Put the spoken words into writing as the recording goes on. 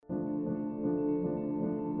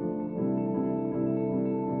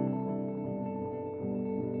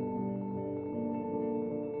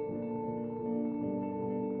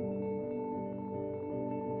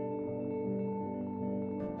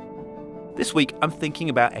This week, I'm thinking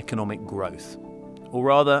about economic growth, or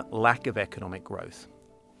rather, lack of economic growth.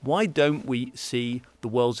 Why don't we see the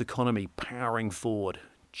world's economy powering forward,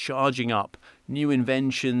 charging up, new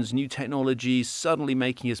inventions, new technologies suddenly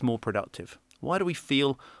making us more productive? Why do we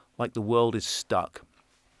feel like the world is stuck?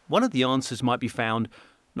 One of the answers might be found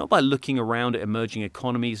not by looking around at emerging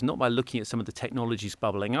economies, not by looking at some of the technologies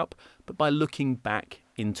bubbling up, but by looking back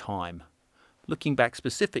in time. Looking back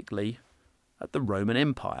specifically at the Roman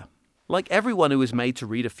Empire. Like everyone who was made to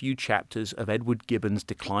read a few chapters of Edward Gibbon's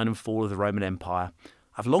Decline and Fall of the Roman Empire,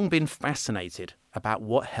 I've long been fascinated about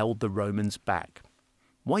what held the Romans back.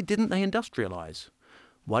 Why didn't they industrialize?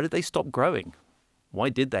 Why did they stop growing? Why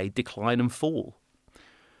did they decline and fall?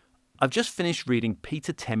 I've just finished reading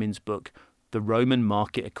Peter Temin's book, The Roman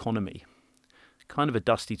Market Economy. Kind of a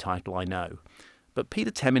dusty title, I know. But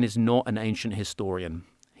Peter Temin is not an ancient historian.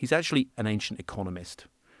 He's actually an ancient economist.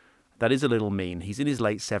 That is a little mean. He's in his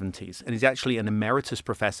late 70s, and he's actually an emeritus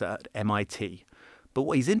professor at MIT. But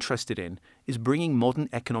what he's interested in is bringing modern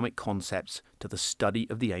economic concepts to the study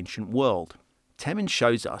of the ancient world. Temin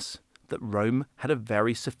shows us that Rome had a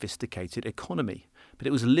very sophisticated economy, but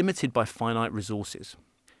it was limited by finite resources.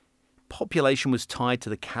 Population was tied to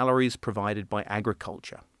the calories provided by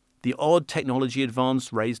agriculture. The odd technology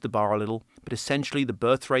advance raised the bar a little, but essentially the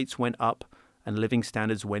birth rates went up and living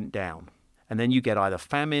standards went down. And then you get either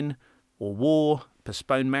famine or war,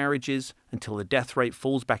 postponed marriages until the death rate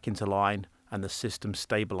falls back into line and the system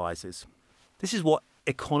stabilizes. This is what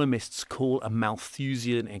economists call a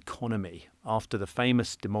Malthusian economy, after the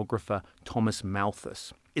famous demographer Thomas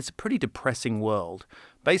Malthus. It's a pretty depressing world.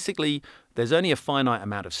 Basically, there's only a finite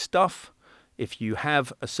amount of stuff. If you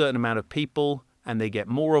have a certain amount of people and they get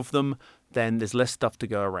more of them, then there's less stuff to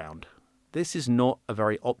go around. This is not a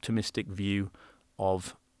very optimistic view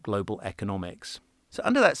of global economics. So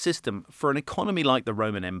under that system, for an economy like the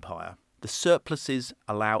Roman Empire, the surpluses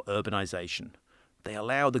allow urbanization. They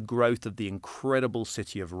allow the growth of the incredible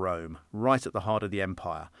city of Rome, right at the heart of the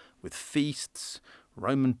empire, with feasts,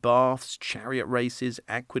 Roman baths, chariot races,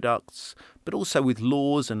 aqueducts, but also with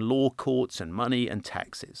laws and law courts and money and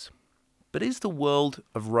taxes. But is the world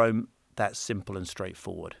of Rome that simple and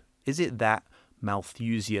straightforward? Is it that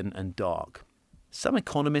Malthusian and dark? Some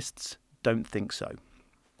economists don't think so.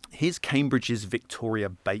 Here's Cambridge's Victoria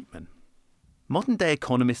Bateman. Modern-day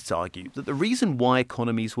economists argue that the reason why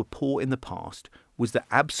economies were poor in the past was that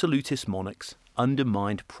absolutist monarchs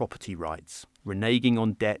undermined property rights, reneging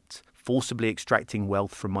on debt, forcibly extracting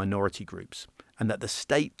wealth from minority groups, and that the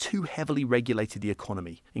state too heavily regulated the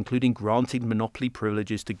economy, including granting monopoly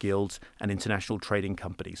privileges to guilds and international trading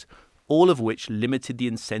companies, all of which limited the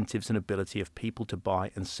incentives and ability of people to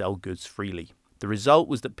buy and sell goods freely. The result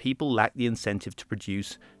was that people lacked the incentive to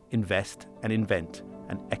produce, invest, and invent,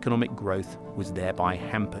 and economic growth was thereby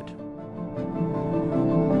hampered.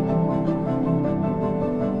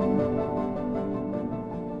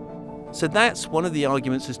 So that's one of the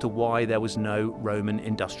arguments as to why there was no Roman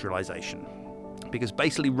industrialization. Because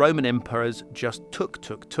basically Roman emperors just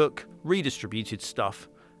took, redistributed stuff,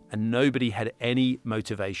 and nobody had any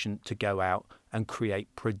motivation to go out and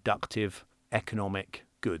create productive economic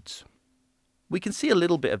goods. We can see a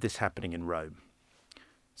little bit of this happening in Rome.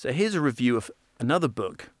 So here's a review of another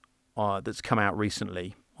book that's come out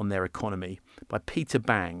recently on their economy by Peter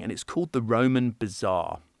Bang, and it's called The Roman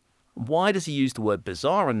Bazaar. Why does he use the word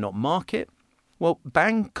bazaar and not market? Well,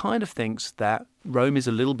 Bang kind of thinks that Rome is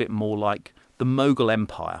a little bit more like the Mughal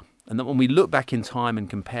Empire, and that when we look back in time and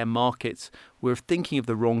compare markets, we're thinking of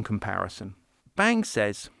the wrong comparison. Bang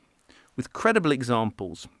says, with credible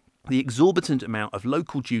examples, the exorbitant amount of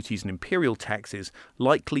local duties and imperial taxes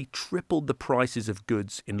likely tripled the prices of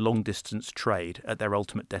goods in long-distance trade at their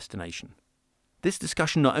ultimate destination. This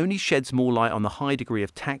discussion not only sheds more light on the high degree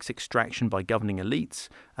of tax extraction by governing elites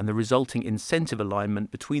and the resulting incentive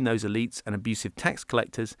alignment between those elites and abusive tax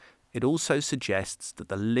collectors, it also suggests that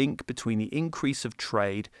the link between the increase of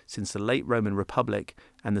trade since the late Roman Republic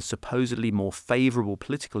and the supposedly more favourable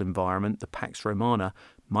political environment, the Pax Romana,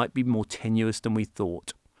 might be more tenuous than we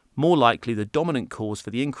thought. More likely, the dominant cause for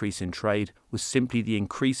the increase in trade was simply the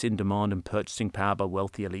increase in demand and purchasing power by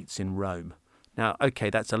wealthy elites in Rome. Now, okay,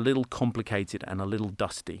 that's a little complicated and a little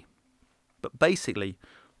dusty. But basically,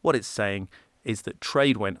 what it's saying is that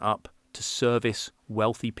trade went up to service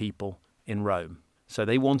wealthy people in Rome. So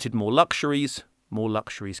they wanted more luxuries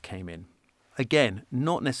came in. Again,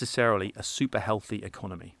 not necessarily a super healthy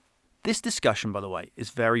economy. This discussion, by the way, is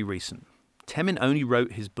very recent. Temin only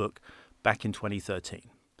wrote his book back in 2013.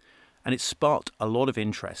 And it sparked a lot of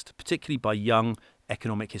interest, particularly by young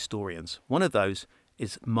economic historians. One of those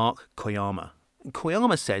is Mark Koyama.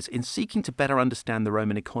 Koyama says, in seeking to better understand the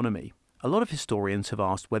Roman economy, a lot of historians have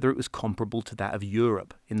asked whether it was comparable to that of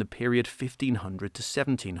Europe in the period 1500 to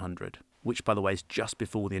 1700, which, by the way, is just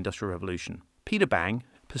before the Industrial Revolution. Peter Bang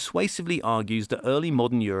persuasively argues that early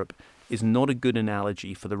modern Europe is not a good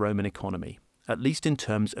analogy for the Roman economy, at least in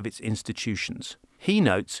terms of its institutions. He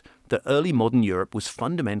notes that early modern Europe was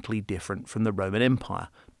fundamentally different from the Roman Empire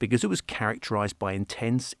because it was characterized by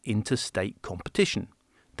intense interstate competition.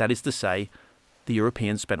 That is to say, the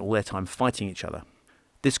Europeans spent all their time fighting each other.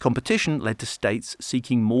 This competition led to states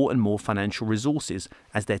seeking more and more financial resources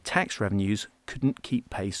as their tax revenues couldn't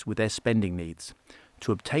keep pace with their spending needs.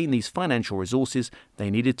 To obtain these financial resources,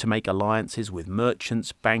 they needed to make alliances with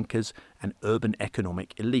merchants, bankers, and urban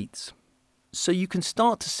economic elites. So you can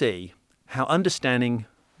start to see how understanding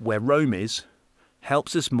where Rome is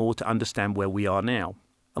helps us more to understand where we are now.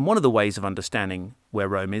 And one of the ways of understanding where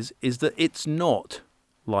Rome is that it's not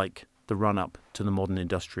like the run-up to the modern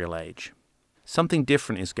industrial age. Something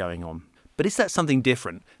different is going on. But is that something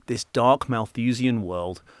different, this dark Malthusian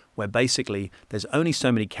world where basically there's only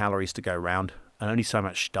so many calories to go around and only so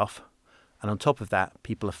much stuff, and on top of that,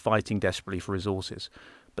 people are fighting desperately for resources.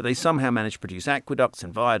 But they somehow manage to produce aqueducts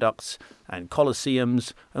and viaducts and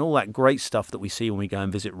colosseums and all that great stuff that we see when we go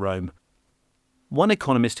and visit Rome. One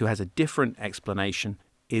economist who has a different explanation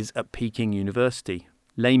is at Peking University,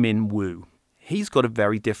 Lie-Min Wu. He's got a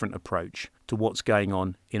very different approach to what's going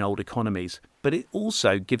on in old economies, but it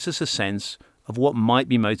also gives us a sense of what might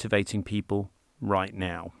be motivating people right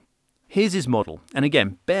now. Here's his model, and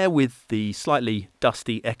again, bear with the slightly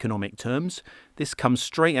dusty economic terms. This comes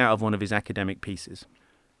straight out of one of his academic pieces.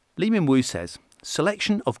 Lie-Min Wu says,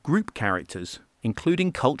 selection of group characters,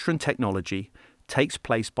 including culture and technology, takes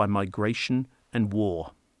place by migration and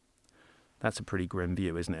war. That's a pretty grim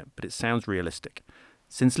view, isn't it? But it sounds realistic.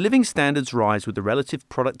 Since living standards rise with the relative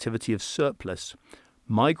productivity of surplus,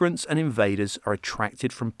 migrants and invaders are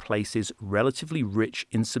attracted from places relatively rich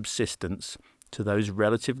in subsistence to those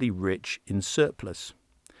relatively rich in surplus.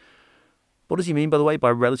 What does he mean, by the way, by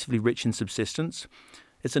relatively rich in subsistence?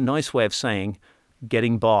 It's a nice way of saying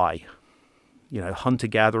getting by.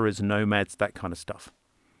 Hunter-gatherers, nomads, that kind of stuff.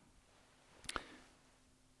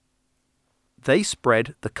 They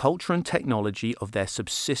spread the culture and technology of their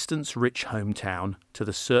subsistence-rich hometown to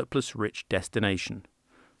the surplus-rich destination.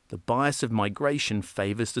 The bias of migration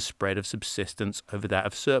favours the spread of subsistence over that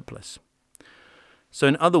of surplus. So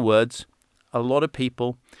in other words, a lot of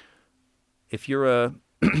people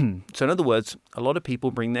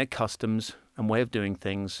bring their customs and way of doing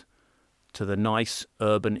things to the nice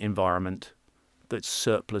urban environment that's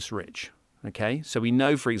surplus rich. Okay, so we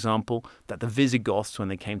know, for example, that the Visigoths, when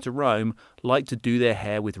they came to Rome, liked to do their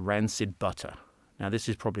hair with rancid butter. Now, this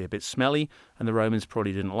is probably a bit smelly, and the Romans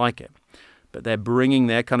probably didn't like it. But they're bringing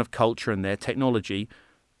their kind of culture and their technology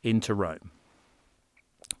into Rome.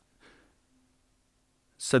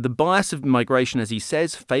 So the bias of migration, as he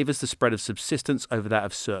says, favours the spread of subsistence over that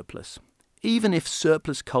of surplus. Even if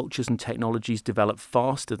surplus cultures and technologies develop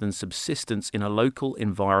faster than subsistence in a local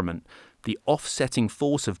environment, the offsetting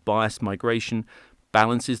force of biased migration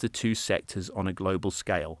balances the two sectors on a global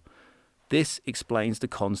scale. This explains the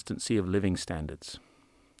constancy of living standards.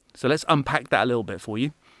 So let's unpack that a little bit for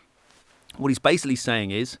you. What he's basically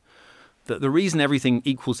saying is that the reason everything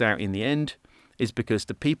equals out in the end is because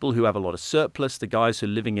the people who have a lot of surplus, the guys who are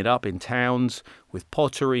living it up in towns with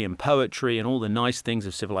pottery and poetry and all the nice things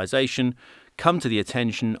of civilization, come to the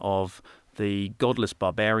attention of the godless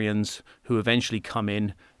barbarians who eventually come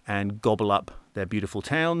in and gobble up their beautiful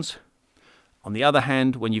towns. On the other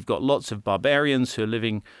hand, when you've got lots of barbarians who are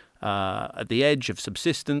living at the edge of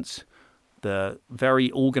subsistence, the very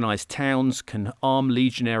organized towns can arm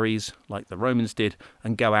legionaries like the Romans did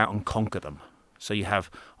and go out and conquer them. So you have,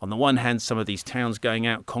 on the one hand, some of these towns going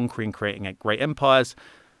out, conquering, creating great empires.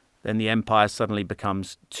 Then the empire suddenly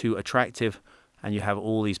becomes too attractive, and you have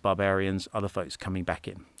all these barbarians, other folks coming back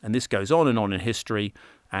in. And this goes on in history,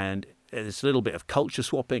 and there's a little bit of culture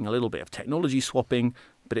swapping, a little bit of technology swapping,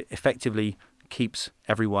 but it effectively keeps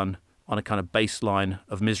everyone on a kind of baseline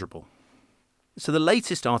of miserable. So the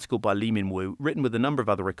latest article by Lie-Min Wu, written with a number of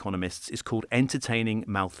other economists, is called Entertaining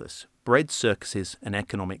Malthus, Bread, Circuses and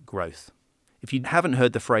Economic Growth. If you haven't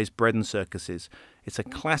heard the phrase bread and circuses, it's a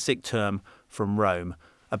classic term from Rome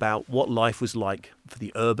about what life was like for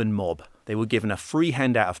the urban mob. They were given a free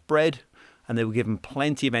handout of bread, and they were given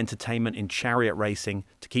plenty of entertainment in chariot racing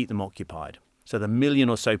to keep them occupied. So the 1 million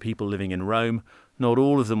or so people living in Rome, not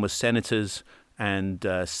all of them were senators and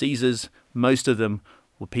Caesars. Most of them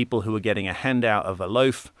were people who were getting a handout of a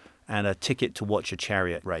loaf and a ticket to watch a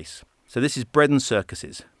chariot race. So this is bread and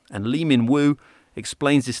circuses. And Lie-Min Wu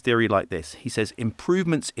explains this theory like this. He says,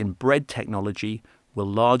 improvements in bread technology will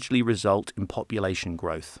largely result in population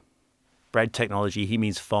growth. Bread technology, he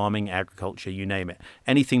means farming, agriculture, you name it.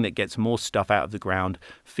 Anything that gets more stuff out of the ground,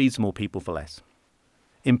 feeds more people for less.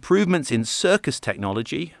 Improvements in circus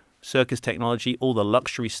technology, all the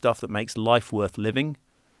luxury stuff that makes life worth living,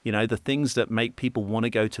 the things that make people want to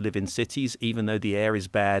go to live in cities, even though the air is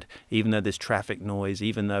bad, even though there's traffic noise,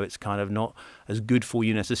 even though it's kind of not as good for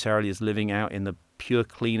you necessarily as living out in the pure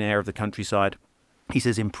clean air of the countryside. He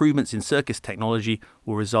says improvements in circus technology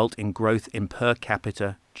will result in growth in per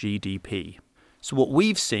capita GDP. So what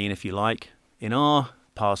we've seen, if you like, in our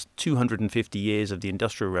past 250 years of the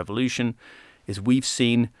Industrial Revolution is we've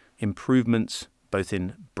seen improvements both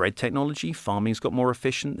in bread technology. Farming's got more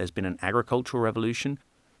efficient. There's been an agricultural revolution.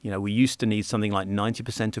 We used to need something like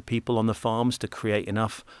 90% of people on the farms to create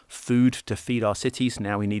enough food to feed our cities.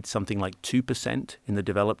 Now we need something like 2% in the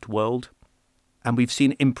developed world. And we've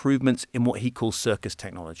seen improvements in what he calls circus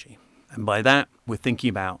technology. And by that, we're thinking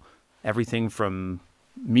about everything from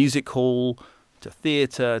music hall to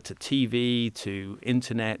theatre to TV to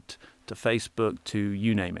internet to Facebook to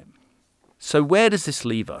you name it. So where does this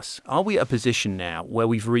leave us? Are we at a position now where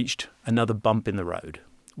we've reached another bump in the road?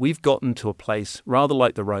 We've gotten to a place rather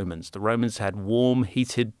like the Romans. The Romans had warm,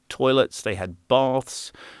 heated toilets. They had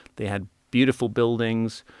baths. They had beautiful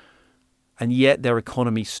buildings. And yet their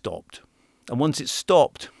economy stopped. And once it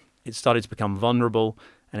stopped, it started to become vulnerable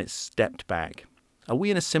and it stepped back. Are we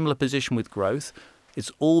in a similar position with growth?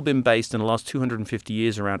 It's all been based in the last 250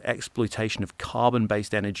 years around exploitation of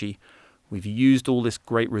carbon-based energy. We've used all this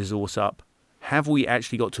great resource up. Have we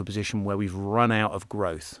actually got to a position where we've run out of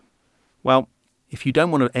growth? Well, if you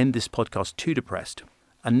don't want to end this podcast too depressed,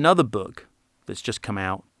 another book that's just come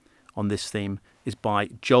out on this theme is by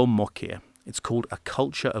Joel Mokyr. It's called A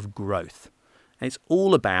Culture of Growth. And it's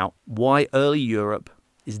all about why early Europe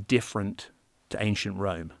is different to ancient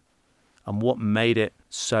Rome and what made it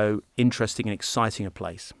so interesting and exciting a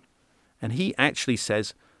place. And he actually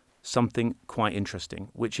says something quite interesting,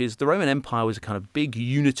 which is the Roman Empire was a kind of big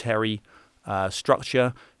unitary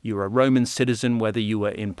structure. You were a Roman citizen, whether you were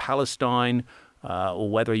in Palestine or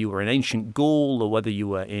whether you were in ancient Gaul or whether you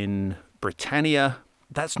were in Britannia.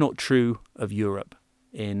 That's not true of Europe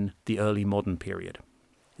in the early modern period.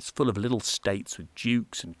 It's full of little states with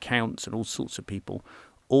dukes and counts and all sorts of people,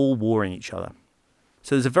 all warring each other.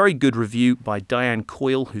 So there's a very good review by Diane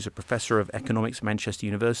Coyle, who's a professor of economics at Manchester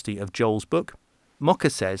University, of Joel's book. Mokyr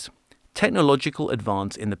says, technological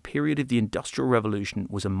advance in the period of the Industrial Revolution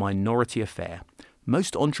was a minority affair.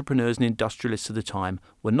 Most entrepreneurs and industrialists of the time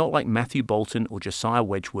were not like Matthew Boulton or Josiah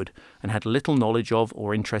Wedgwood and had little knowledge of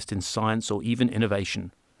or interest in science or even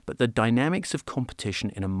innovation. But the dynamics of competition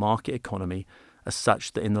in a market economy are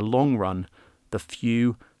such that in the long run, the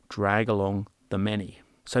few drag along the many.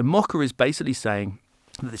 So Mokyr is basically saying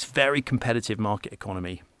that this very competitive market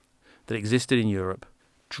economy that existed in Europe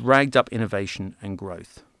dragged up innovation and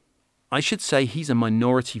growth. I should say he's a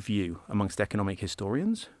minority view amongst economic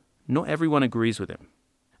historians. Not everyone agrees with him,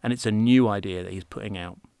 and it's a new idea that he's putting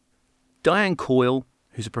out. Diane Coyle,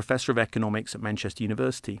 who's a professor of economics at Manchester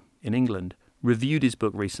University in England, reviewed his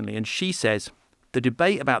book recently, and she says, the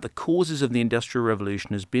debate about the causes of the Industrial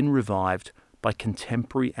Revolution has been revived by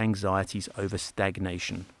contemporary anxieties over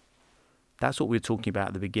stagnation. That's what we were talking about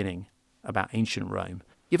at the beginning, about ancient Rome.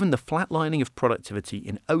 Given the flatlining of productivity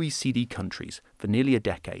in OECD countries for nearly a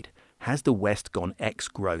decade, has the West gone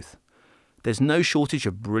ex-growth? There's no shortage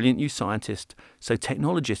of brilliant new scientists, so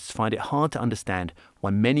technologists find it hard to understand why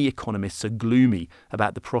many economists are gloomy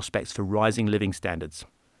about the prospects for rising living standards.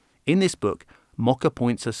 In this book, Mokyr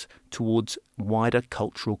points us towards wider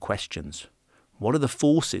cultural questions. What are the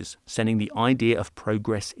forces sending the idea of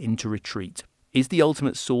progress into retreat? Is the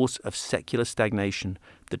ultimate source of secular stagnation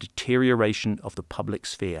the deterioration of the public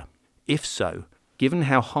sphere? If so, given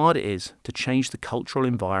how hard it is to change the cultural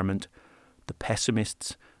environment, the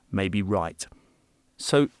pessimists may be right.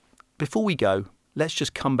 So, before we go, let's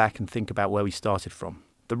just come back and think about where we started from.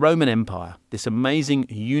 The Roman Empire, this amazing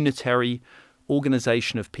unitary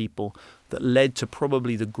organization of people that led to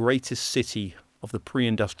probably the greatest city of the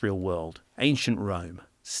pre-industrial world, ancient Rome,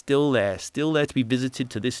 still there to be visited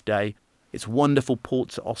to this day. Its wonderful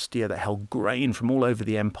ports at Ostia that held grain from all over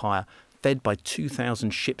the empire, fed by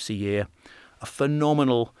 2,000 ships a year, a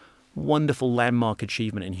phenomenal, wonderful landmark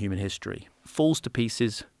achievement in human history, falls to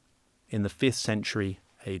pieces in the 5th century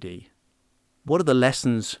AD. What are the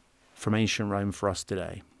lessons from ancient Rome for us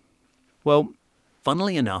today? Well,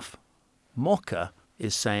 funnily enough, Mokyr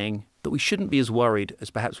is saying that we shouldn't be as worried as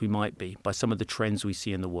perhaps we might be by some of the trends we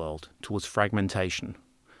see in the world towards fragmentation,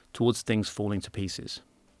 towards things falling to pieces.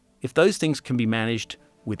 If those things can be managed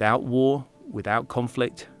without war, without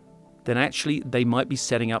conflict, then actually they might be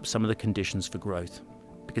setting up some of the conditions for growth.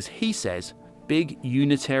 Because he says big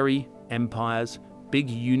unitary empires, big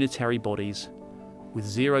unitary bodies with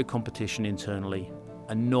zero competition internally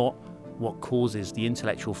are not what causes the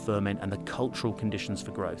intellectual ferment and the cultural conditions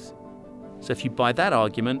for growth. So if you buy that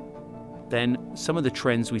argument, then some of the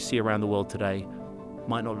trends we see around the world today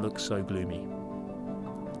might not look so gloomy.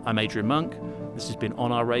 I'm Adrian Monk. This has been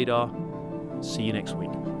On Our Radar. See you next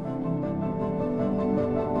week.